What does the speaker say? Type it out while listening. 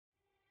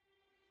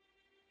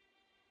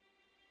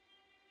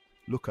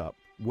Look up,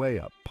 way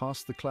up,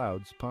 past the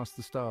clouds, past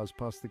the stars,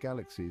 past the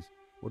galaxies.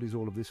 What is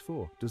all of this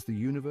for? Does the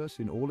universe,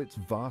 in all its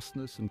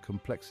vastness and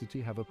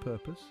complexity, have a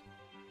purpose?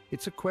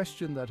 It's a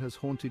question that has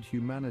haunted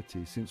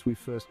humanity since we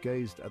first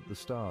gazed at the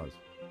stars.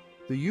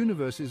 The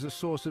universe is a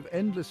source of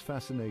endless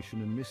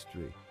fascination and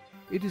mystery.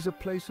 It is a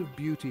place of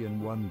beauty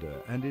and wonder,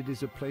 and it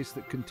is a place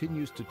that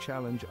continues to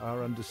challenge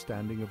our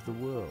understanding of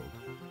the world.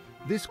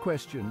 This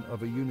question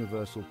of a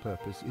universal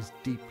purpose is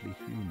deeply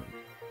human.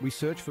 We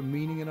search for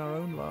meaning in our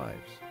own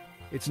lives.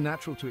 It's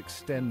natural to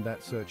extend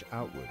that search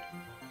outward,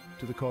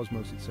 to the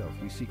cosmos itself.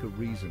 We seek a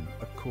reason,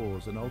 a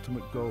cause, an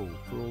ultimate goal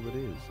for all that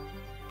is.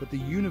 But the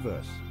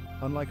universe,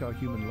 unlike our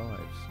human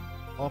lives,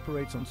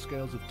 operates on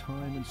scales of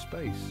time and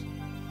space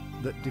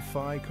that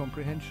defy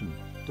comprehension.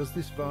 Does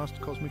this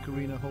vast cosmic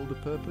arena hold a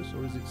purpose,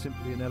 or is it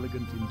simply an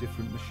elegant,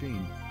 indifferent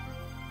machine?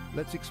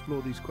 Let's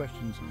explore these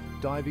questions,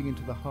 diving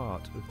into the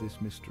heart of this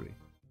mystery.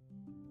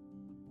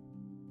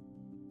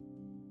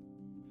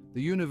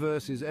 The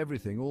universe is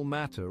everything, all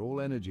matter, all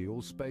energy,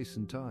 all space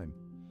and time.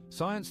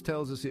 Science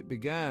tells us it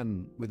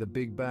began with a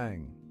big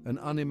bang, an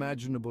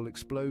unimaginable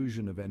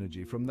explosion of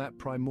energy. From that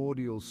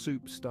primordial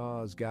soup,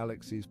 stars,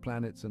 galaxies,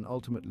 planets, and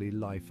ultimately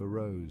life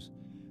arose.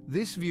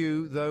 This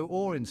view, though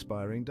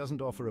awe-inspiring,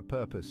 doesn't offer a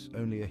purpose,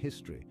 only a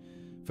history.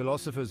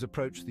 Philosophers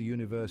approach the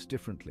universe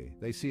differently.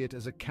 They see it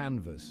as a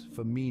canvas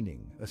for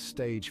meaning, a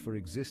stage for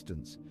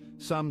existence.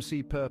 Some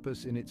see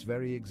purpose in its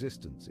very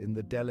existence, in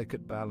the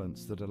delicate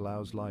balance that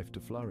allows life to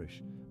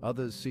flourish.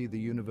 Others see the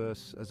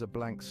universe as a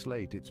blank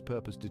slate, its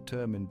purpose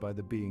determined by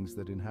the beings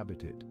that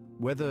inhabit it.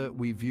 Whether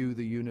we view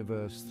the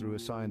universe through a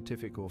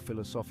scientific or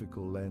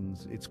philosophical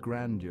lens, its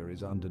grandeur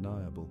is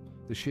undeniable.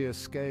 The sheer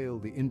scale,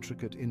 the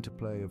intricate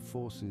interplay of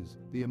forces,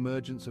 the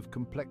emergence of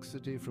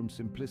complexity from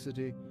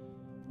simplicity,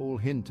 all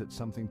hint at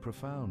something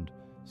profound,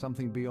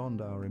 something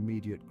beyond our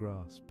immediate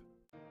grasp.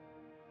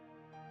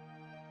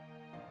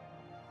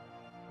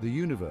 The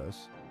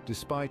universe,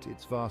 despite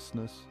its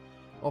vastness,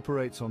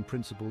 operates on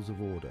principles of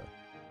order.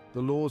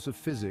 The laws of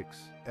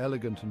physics,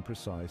 elegant and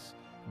precise,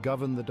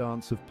 govern the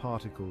dance of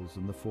particles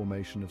and the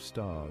formation of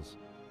stars.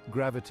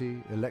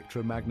 Gravity,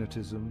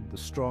 electromagnetism, the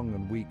strong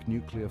and weak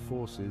nuclear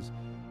forces,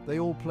 they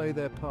all play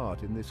their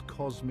part in this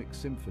cosmic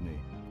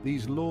symphony.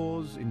 These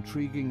laws,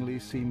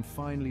 intriguingly, seem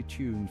finely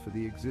tuned for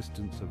the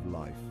existence of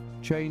life.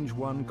 Change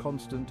one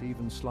constant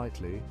even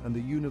slightly, and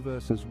the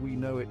universe as we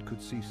know it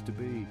could cease to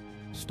be.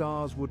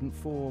 Stars wouldn't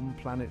form,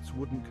 planets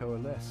wouldn't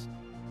coalesce,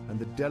 and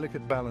the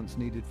delicate balance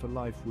needed for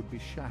life would be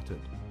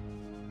shattered.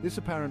 This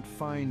apparent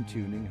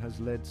fine-tuning has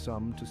led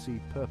some to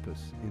see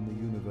purpose in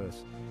the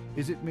universe.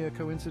 Is it mere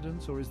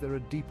coincidence, or is there a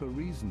deeper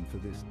reason for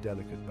this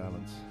delicate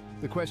balance?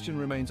 The question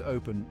remains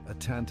open, a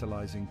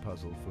tantalizing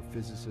puzzle for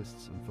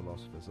physicists and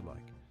philosophers alike.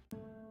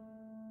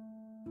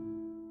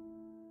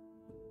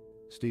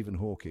 Stephen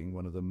Hawking,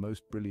 one of the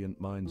most brilliant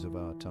minds of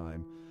our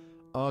time,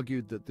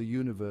 argued that the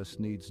universe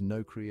needs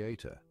no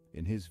creator.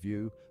 In his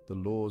view, the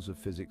laws of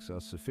physics are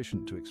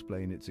sufficient to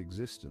explain its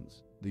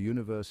existence. The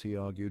universe, he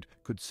argued,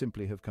 could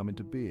simply have come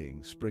into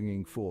being,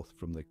 springing forth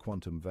from the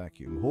quantum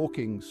vacuum.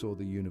 Hawking saw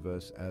the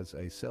universe as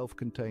a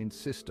self-contained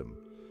system,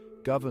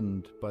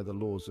 governed by the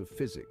laws of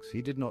physics.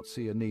 He did not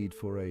see a need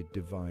for a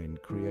divine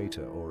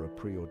creator or a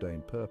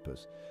preordained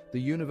purpose.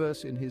 The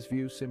universe, in his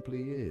view,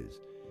 simply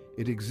is.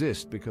 It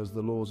exists because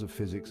the laws of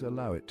physics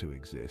allow it to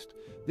exist.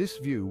 This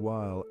view,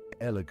 while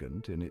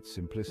elegant in its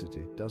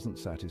simplicity, doesn't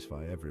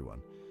satisfy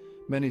everyone.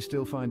 Many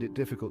still find it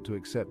difficult to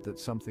accept that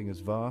something as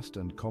vast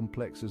and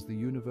complex as the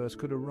universe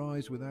could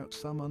arise without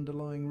some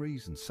underlying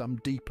reason, some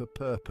deeper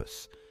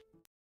purpose.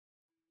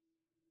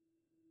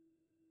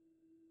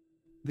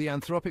 The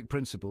Theanthropic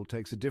Principle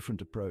takes a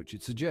different approach.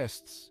 It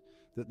suggests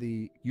that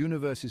the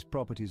universe's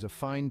properties are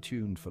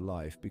fine-tuned for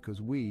life because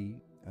we,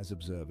 as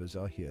observers,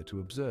 are here to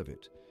observe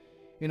it.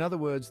 In other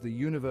words, the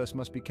universe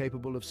must be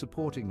capable of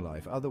supporting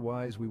life,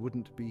 otherwise we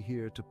wouldn't be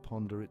here to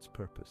ponder its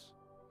purpose.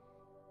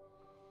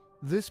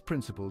 This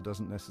principle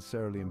doesn't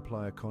necessarily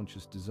imply a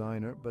conscious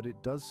designer, but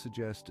it does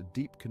suggest a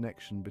deep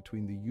connection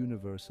between the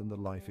universe and the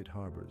life it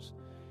harbors.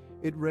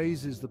 It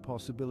raises the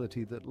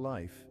possibility that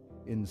life,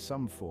 in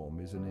some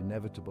form, is an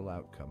inevitable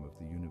outcome of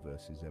the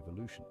universe's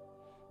evolution.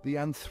 The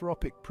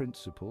Theanthropic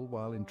Principle,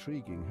 while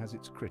intriguing, has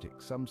its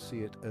critics. Some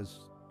see it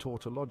as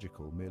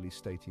tautological, merely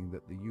stating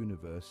that the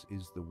universe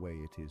is the way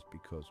it is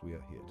because we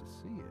are here to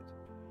see it.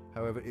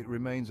 However, it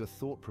remains a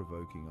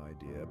thought-provoking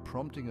idea,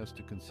 prompting us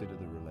to consider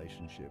the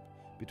relationship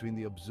between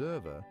the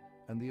observer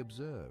and the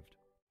observed.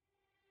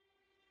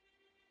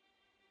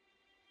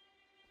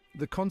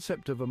 The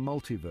concept of a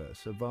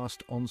multiverse, a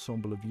vast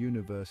ensemble of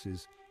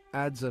universes,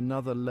 adds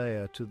another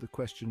layer to the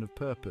question of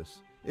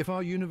purpose. If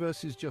our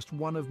universe is just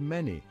one of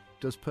many,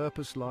 does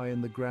purpose lie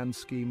in the grand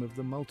scheme of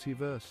the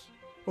multiverse?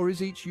 Or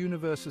is each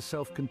universe a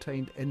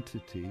self-contained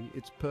entity,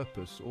 its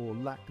purpose or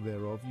lack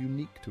thereof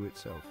unique to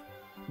itself?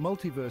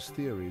 Multiverse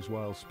theories,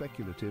 while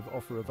speculative,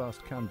 offer a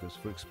vast canvas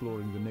for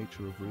exploring the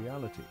nature of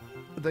reality.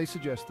 They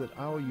suggest that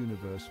our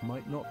universe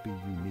might not be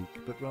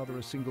unique, but rather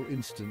a single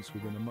instance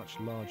within a much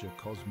larger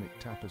cosmic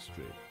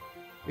tapestry.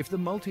 If the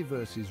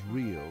multiverse is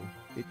real,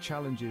 it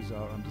challenges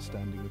our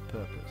understanding of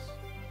purpose.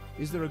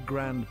 Is there a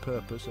grand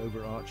purpose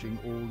overarching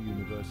all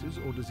universes,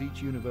 or does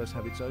each universe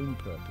have its own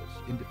purpose,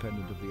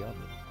 independent of the other?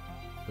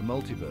 The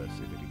multiverse,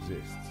 if it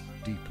exists,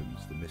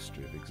 deepens the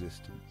mystery of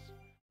existence.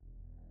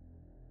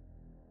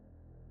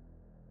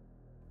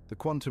 The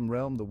quantum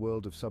realm, the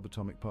world of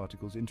subatomic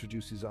particles,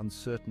 introduces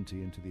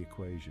uncertainty into the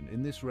equation.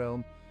 In this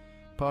realm,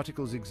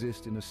 particles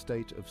exist in a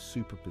state of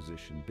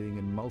superposition, being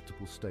in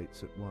multiple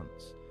states at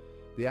once.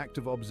 The act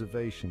of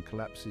observation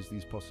collapses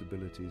these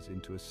possibilities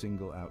into a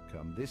single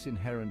outcome. This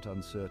inherent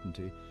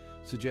uncertainty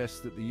suggests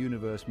that the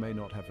universe may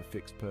not have a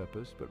fixed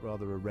purpose, but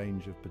rather a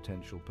range of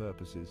potential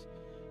purposes,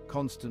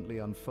 constantly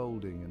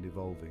unfolding and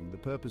evolving. The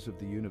purpose of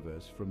the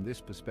universe, from this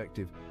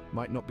perspective,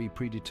 might not be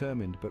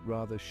predetermined, but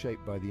rather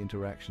shaped by the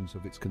interactions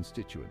of its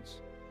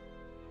constituents.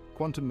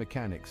 Quantum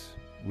mechanics,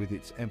 with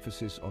its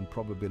emphasis on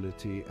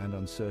probability and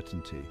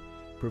uncertainty,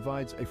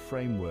 provides a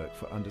framework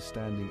for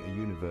understanding a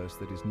universe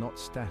that is not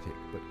static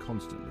but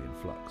constantly in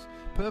flux.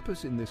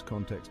 Purpose in this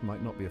context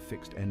might not be a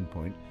fixed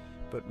endpoint,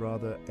 but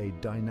rather a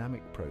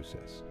dynamic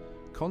process,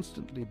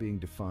 constantly being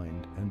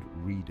defined and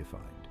redefined.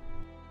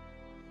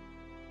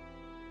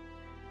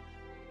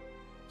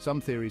 Some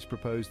theories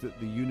propose that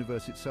the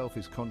universe itself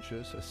is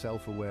conscious, a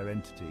self-aware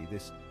entity.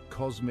 This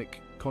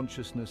cosmic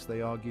consciousness,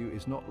 they argue,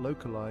 is not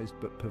localized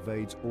but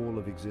pervades all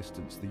of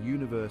existence. The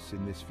universe,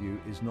 in this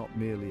view, is not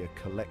merely a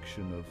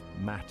collection of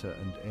matter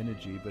and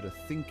energy, but a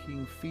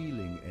thinking,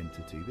 feeling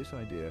entity. This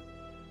idea,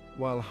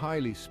 while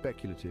highly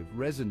speculative,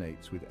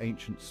 resonates with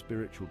ancient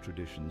spiritual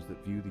traditions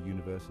that view the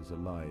universe as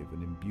alive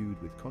and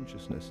imbued with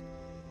consciousness.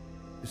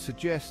 It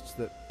suggests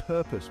that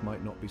purpose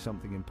might not be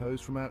something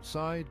imposed from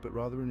outside, but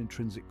rather an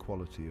intrinsic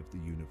quality of the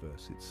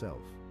universe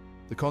itself.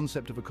 The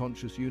concept of a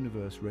conscious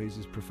universe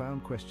raises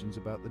profound questions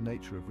about the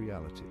nature of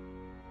reality.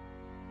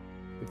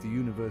 If the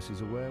universe is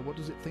aware, what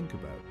does it think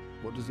about?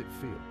 What does it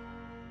feel?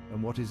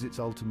 And what is its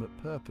ultimate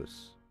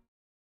purpose?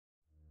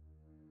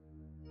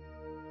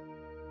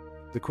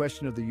 The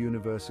question of the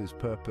universe's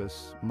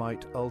purpose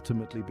might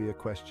ultimately be a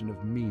question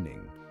of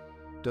meaning.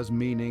 Does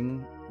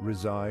meaning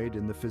reside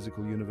in the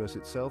physical universe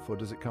itself, or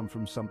does it come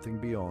from something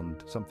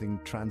beyond, something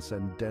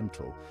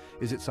transcendental?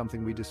 Is it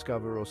something we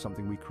discover or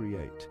something we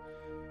create?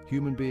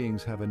 Human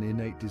beings have an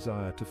innate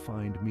desire to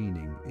find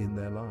meaning in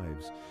their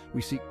lives.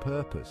 We seek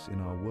purpose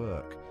in our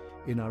work,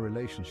 in our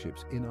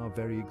relationships, in our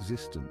very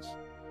existence.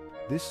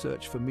 This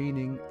search for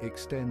meaning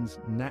extends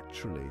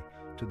naturally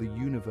to the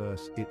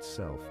universe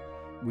itself.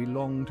 We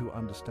long to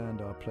understand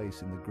our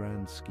place in the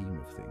grand scheme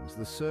of things.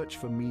 The search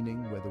for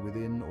meaning, whether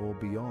within or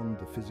beyond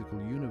the physical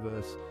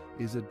universe,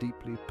 is a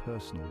deeply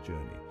personal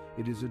journey.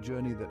 It is a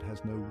journey that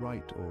has no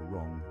right or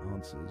wrong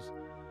answers,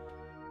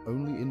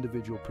 only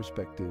individual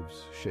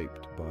perspectives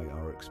shaped by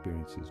our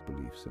experiences,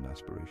 beliefs, and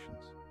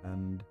aspirations.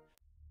 And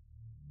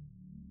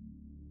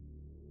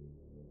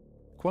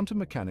quantum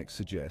mechanics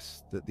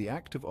suggests that the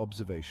act of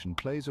observation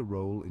plays a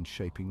role in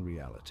shaping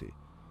reality.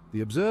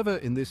 The observer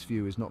in this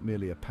view is not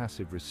merely a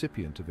passive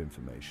recipient of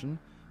information,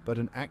 but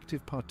an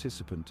active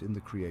participant in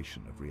the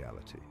creation of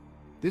reality.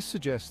 This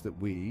suggests that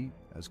we,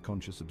 as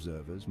conscious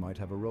observers, might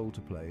have a role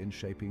to play in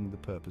shaping the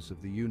purpose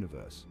of the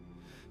universe.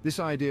 This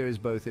idea is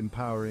both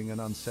empowering and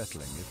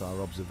unsettling. If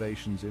our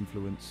observations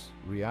influence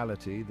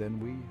reality, then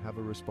we have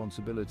a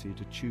responsibility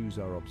to choose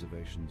our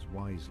observations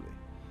wisely.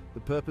 The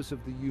purpose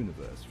of the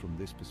universe, from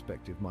this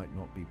perspective, might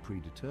not be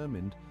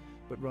predetermined,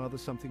 but rather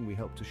something we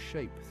help to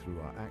shape through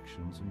our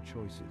actions and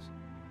choices.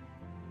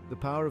 The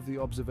power of the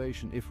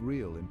observation, if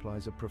real,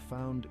 implies a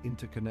profound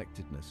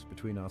interconnectedness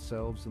between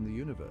ourselves and the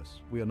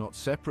universe. We are not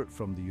separate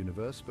from the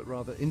universe, but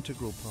rather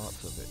integral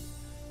parts of it.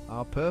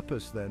 Our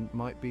purpose, then,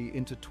 might be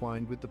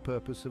intertwined with the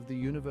purpose of the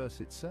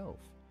universe itself.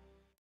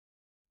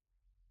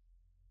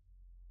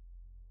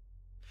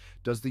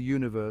 Does the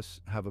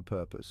universe have a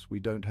purpose? We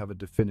don't have a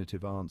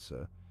definitive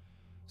answer.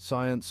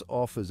 Science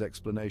offers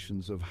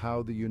explanations of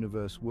how the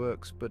universe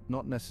works, but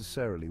not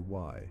necessarily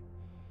why.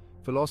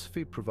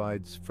 Philosophy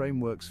provides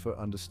frameworks for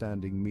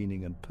understanding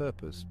meaning and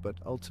purpose, but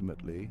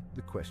ultimately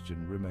the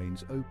question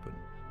remains open.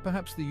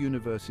 Perhaps the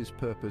universe's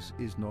purpose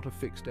is not a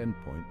fixed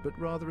endpoint, but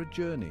rather a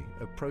journey,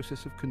 a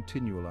process of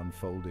continual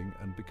unfolding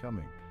and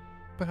becoming.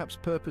 Perhaps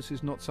purpose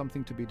is not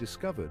something to be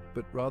discovered,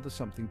 but rather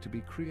something to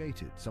be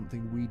created,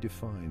 something we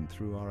define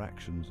through our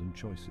actions and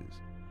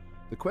choices.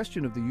 The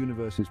question of the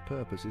universe's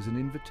purpose is an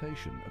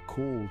invitation, a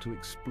call to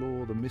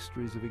explore the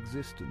mysteries of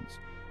existence,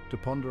 to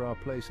ponder our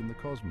place in the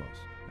cosmos,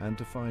 and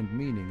to find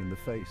meaning in the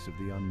face of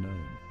the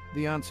unknown.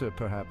 The answer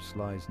perhaps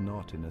lies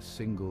not in a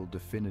single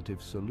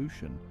definitive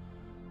solution,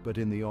 but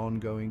in the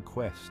ongoing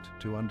quest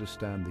to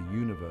understand the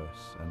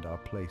universe and our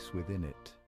place within it.